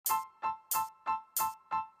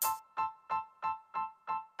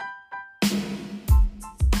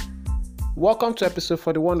Welcome to episode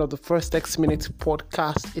 41 of the First X Minute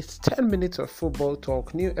podcast. It's 10 minutes of football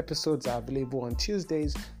talk. New episodes are available on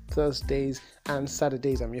Tuesdays, Thursdays, and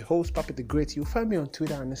Saturdays. I'm your host, Papi the Great. You'll find me on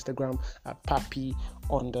Twitter and Instagram at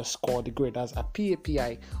Papi_the Great. That's at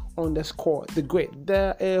PAPI_the Great. There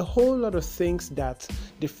are a whole lot of things that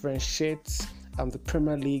differentiates the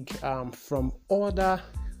Premier League from other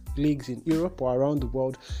leagues in Europe or around the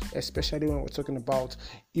world, especially when we're talking about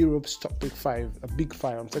Europe's top big five.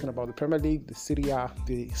 I'm talking about the Premier League, the Serie A,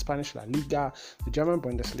 the Spanish La Liga, the German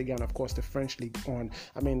Bundesliga, and of course the French Ligue 1.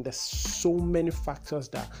 There's so many factors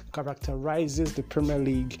that characterizes the Premier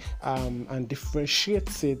League and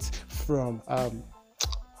differentiates it from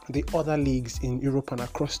the other leagues in Europe and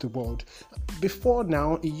across the world. Before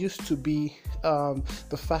now, it used to be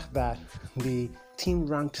the fact that the team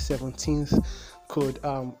ranked 17th could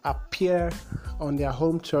appear on their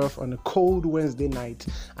home turf on a cold Wednesday night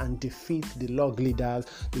and defeat the log leaders,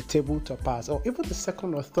 the table toppers, or even the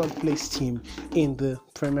second or third place team in the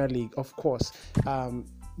Premier League. Of course,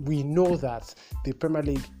 we know that the Premier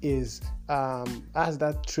League has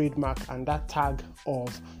that trademark and that tag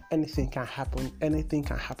of anything can happen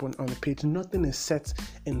on the pitch. Nothing is set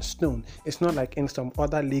in stone. It's not like in some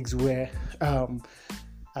other leagues where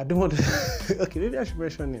I don't want to. Okay, maybe I should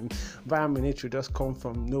mention him. Bayern Munich will just come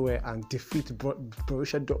from nowhere and defeat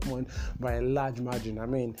Borussia Dortmund by a large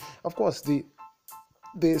margin. Of course, the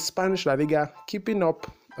Spanish La Liga keeping up.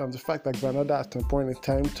 The fact that Granada at some point in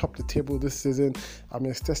time topped the table this season,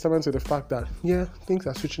 it's testament to the fact that things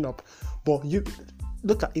are switching up. But you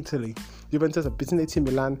look at Italy. Juventus have beaten AC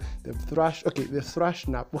Milan. They thrashed Napoli. They thrashed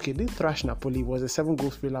Napoli. It was a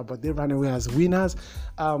 7-goal thriller, but they ran away as winners.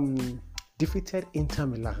 Defeated Inter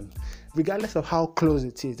Milan, regardless of how close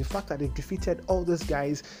it is. The fact that they defeated all those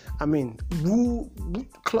guys,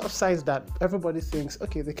 club sides that everybody thinks,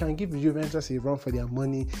 okay, they can give Juventus a run for their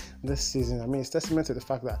money this season. It's testament to the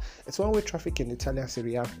fact that it's one-way traffic in the Italian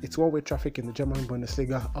Serie A, it's one-way traffic in the German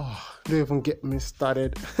Bundesliga. Don't even get me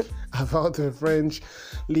started about the French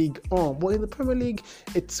League. But in the Premier League,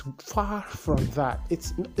 it's far from that.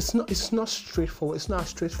 It's not straightforward. It's not as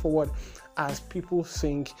straightforward as people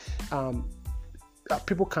think.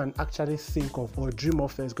 People can actually think of or dream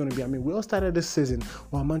of there's going to be. We all started this season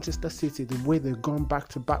while Manchester City, the way they've gone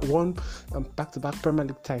back-to-back Premier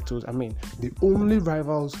League titles. The only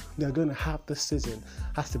rivals they're going to have this season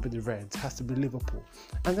has to be the Reds, has to be Liverpool.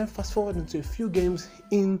 And then fast forward a few games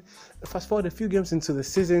into the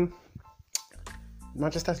season.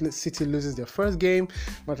 Manchester City loses their first game,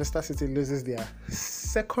 Manchester City loses their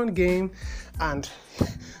second game, and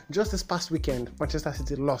just this past weekend, Manchester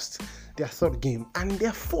City lost their third game and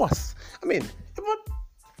their fourth.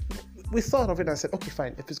 We thought of it and said, okay,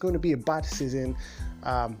 fine, if it's going to be a bad season,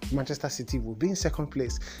 Manchester City will be in second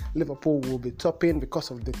place. Liverpool will be topping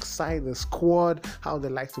because of the side, the squad, how they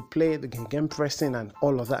like to play, the game pressing and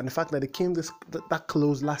all of that. And the fact that they came that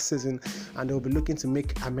close last season and they'll be looking to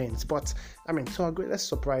make amends. But, to our greatest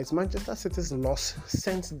surprise, Manchester City's loss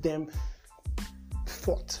sent them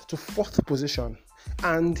fourth position.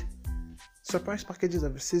 And surprise packages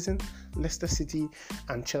of the season, Leicester City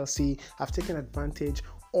and Chelsea have taken advantage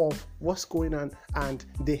of what's going on, and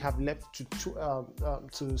they have left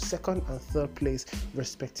to second and third place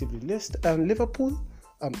respectively. Liverpool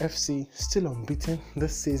FC still unbeaten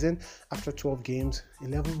this season after 12 games,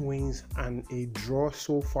 11 wins and a draw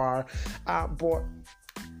so far. But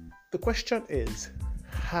the question is,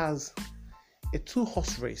 has a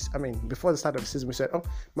two-horse race. Before the start of the season, we said,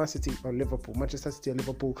 Man City or Liverpool, Manchester City or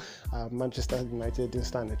Liverpool, Manchester United didn't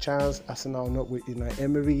stand a chance. Arsenal not with Unai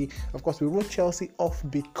Emery. Of course, we wrote Chelsea off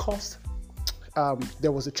because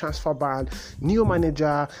there was a transfer ban, new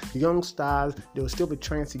manager, young stars. They will still be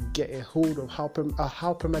trying to get a hold of how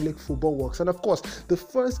Premier League football works. And of course, the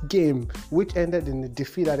first game, which ended in a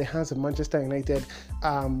defeat at the hands of Manchester United,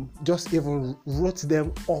 just even wrote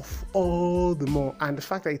them off all the more. And the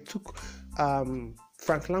fact that it took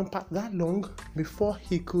Frank Lampard that long before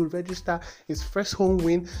he could register his first home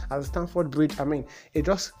win at Stamford Bridge.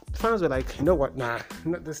 Fans were like, you know what, not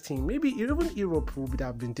this team. Maybe even Europe would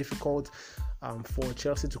have been difficult for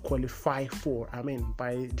Chelsea to qualify for.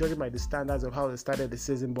 By judging by the standards of how they started the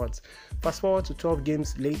season. But fast forward to 12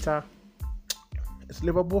 games later, it's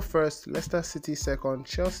Liverpool first, Leicester City second,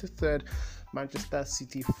 Chelsea third, Manchester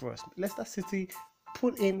City first. Leicester City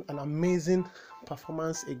put in an amazing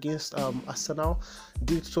performance against Arsenal,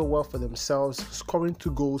 did so well for themselves, scoring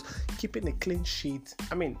 2 goals, keeping a clean sheet.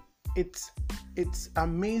 It's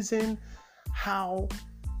amazing how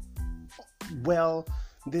well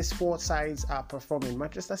these four sides are performing.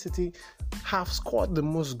 Manchester City have scored the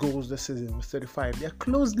most goals this season with 35. They are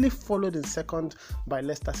closely followed in second by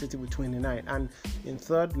Leicester City with 29, and in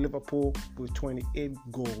third, Liverpool with 28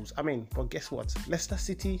 goals. But guess what? Leicester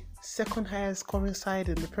City, second highest scoring side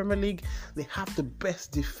in the Premier League. They have the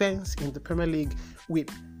best defense in the Premier League with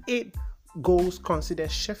 8 goals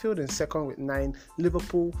considered. Sheffield in second with 9,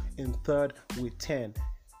 Liverpool in third with 10.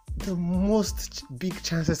 The most big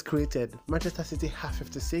chances created, Manchester City have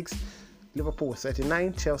 56, Liverpool with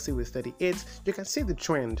 39, Chelsea with 38. You can see the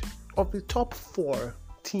trend of the top 4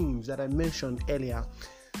 teams that I mentioned earlier.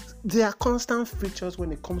 They are constant features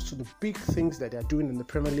when it comes to the big things that they are doing in the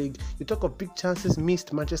Premier League. You talk of big chances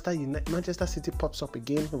missed, Manchester City pops up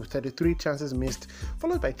again with 33 chances missed,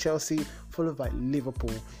 followed by Chelsea, followed by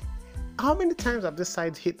Liverpool. How many times have these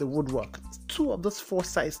sides hit the woodwork? 2 of those 4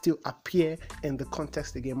 sides still appear in the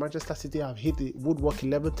context again. Manchester City have hit the woodwork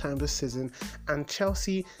 11 times this season, and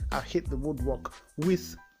Chelsea have hit the woodwork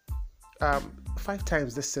with 5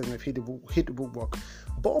 times this season. Hit the woodwork.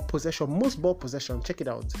 Ball possession, most ball possession, check it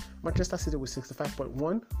out. Manchester City with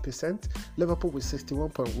 65.1%, Liverpool with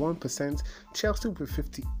 61.1%, Chelsea with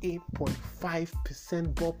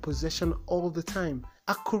 58.5% ball possession all the time.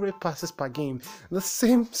 Accurate passes per game. The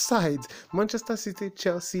same sides, Manchester City,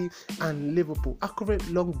 Chelsea, and Liverpool. Accurate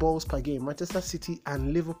long balls per game. Manchester City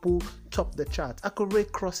and Liverpool top the chart.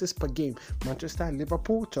 Accurate crosses per game. Manchester and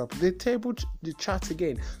Liverpool top the charts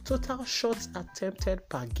again. Total shots attempted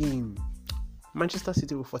per game. Manchester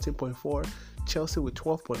City with 14.4, Chelsea with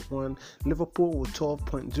 12.1, Liverpool with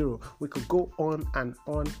 12.0. We could go on and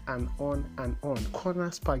on and on and on.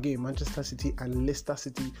 Corners per game, Manchester City and Leicester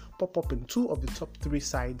City pop up in 2 of the top 3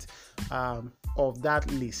 sides of that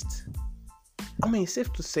list. It's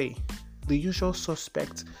safe to say the usual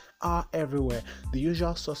suspects are everywhere. The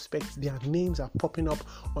usual suspects, their names are popping up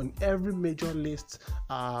on every major list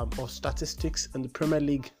of statistics in the Premier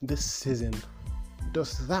League this season.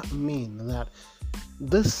 Does that mean that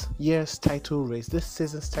this season's title race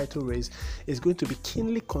is going to be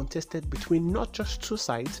keenly contested between not just 2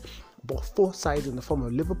 sides, but 4 sides in the form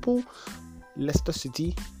of Liverpool, Leicester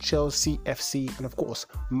City, Chelsea FC, and of course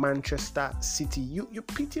Manchester City? You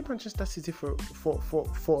pity Manchester City for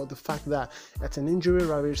the fact that at an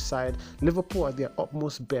injury-ravaged side, Liverpool at their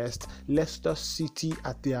utmost best, Leicester City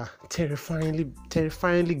at their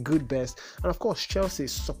terrifyingly good best, and of course Chelsea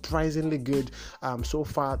is surprisingly good so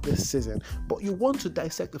far this season. But you want to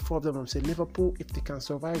dissect the 4 of them and say Liverpool, if they can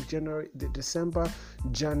survive the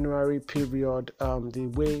December-January period,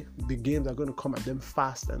 the way the games are going to come at them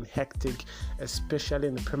fast and hectic, especially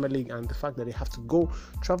in the Premier League, and the fact that they have to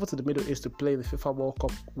travel to the Middle East to play the FIFA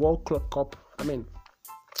World Club Cup.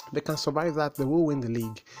 They can survive that, they will win the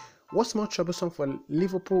league. What's more troublesome for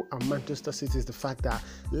Liverpool and Manchester City is the fact that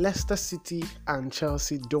Leicester City and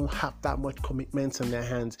Chelsea don't have that much commitments in their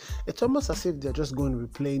hands. It's almost as if they're just going to be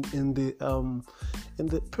playing in the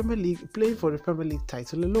Premier League, playing for the Premier League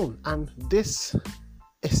title alone. And this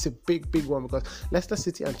is a big one, because Leicester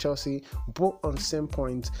City and Chelsea both on the same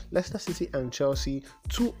point. Leicester City and Chelsea,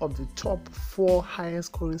 2 of the top 4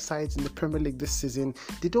 highest scoring sides in the Premier League this season.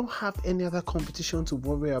 They don't have any other competition to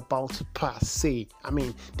worry about per se.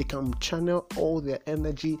 They can channel all their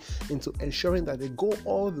energy into ensuring that they go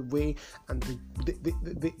all the way, and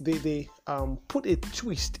they put a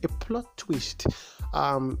plot twist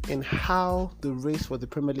in how the race for the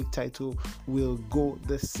Premier League title will go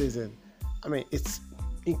this season. It's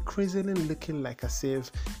increasingly looking like as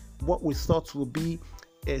if what we thought would be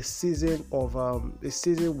a season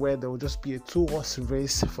where there will just be a 2-horse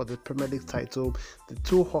race for the Premier League title. The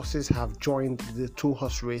 2 horses have joined the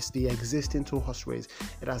 2-horse race, the existing 2-horse race.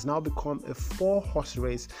 It has now become a 4-horse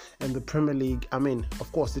race in the Premier League.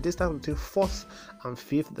 Of course, the distance between 4th and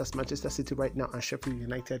 5th, that's Manchester City right now, and Sheffield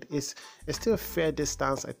United is still a fair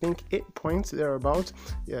distance. I think 8 points thereabout.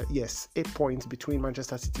 8 points between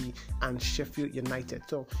Manchester City and Sheffield United.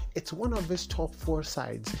 So it's one of these top 4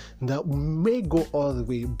 sides that may go all the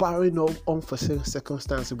way. Barring no unforeseen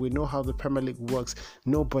circumstances, we know how the Premier League works.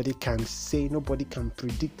 Nobody can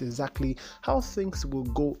predict exactly how things will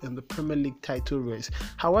go in the Premier League title race.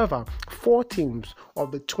 However, 4 teams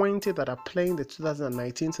of the 20 that are playing the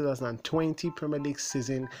 2019-2020 Premier League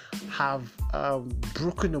season have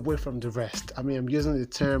broken away from the rest. I'm using the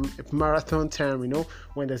term, marathon term,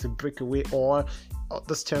 when there's a breakaway, or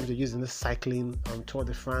this term they use in the cycling Tour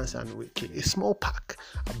de France, and a small pack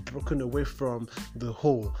are broken away from the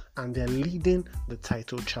whole, and they're leading the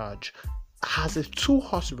title charge. has a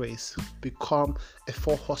 2-horse race become a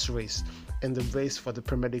 4-horse race in the race for the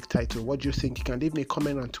Premier League title? What do you think? You can leave me a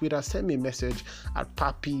comment on Twitter, send me a message at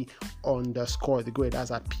papi_the great,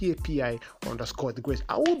 that's at PAPI_the great.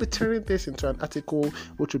 I will be turning this into an article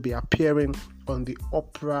which will be appearing on the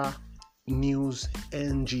Opera News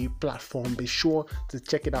NG platform. Be sure to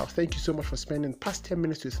check it out. Thank you so much for spending past 10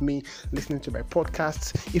 minutes with me listening to my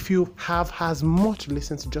podcasts. If you have as much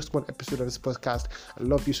listened to just one episode of this podcast, I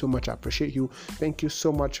love you so much. I appreciate you. Thank you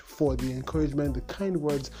so much for the encouragement, the kind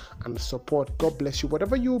words, and the support. God bless you.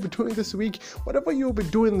 Whatever you will be doing this week, whatever you will be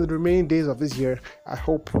doing in the remaining days of this year, I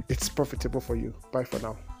hope it's profitable for you. Bye for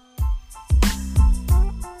now.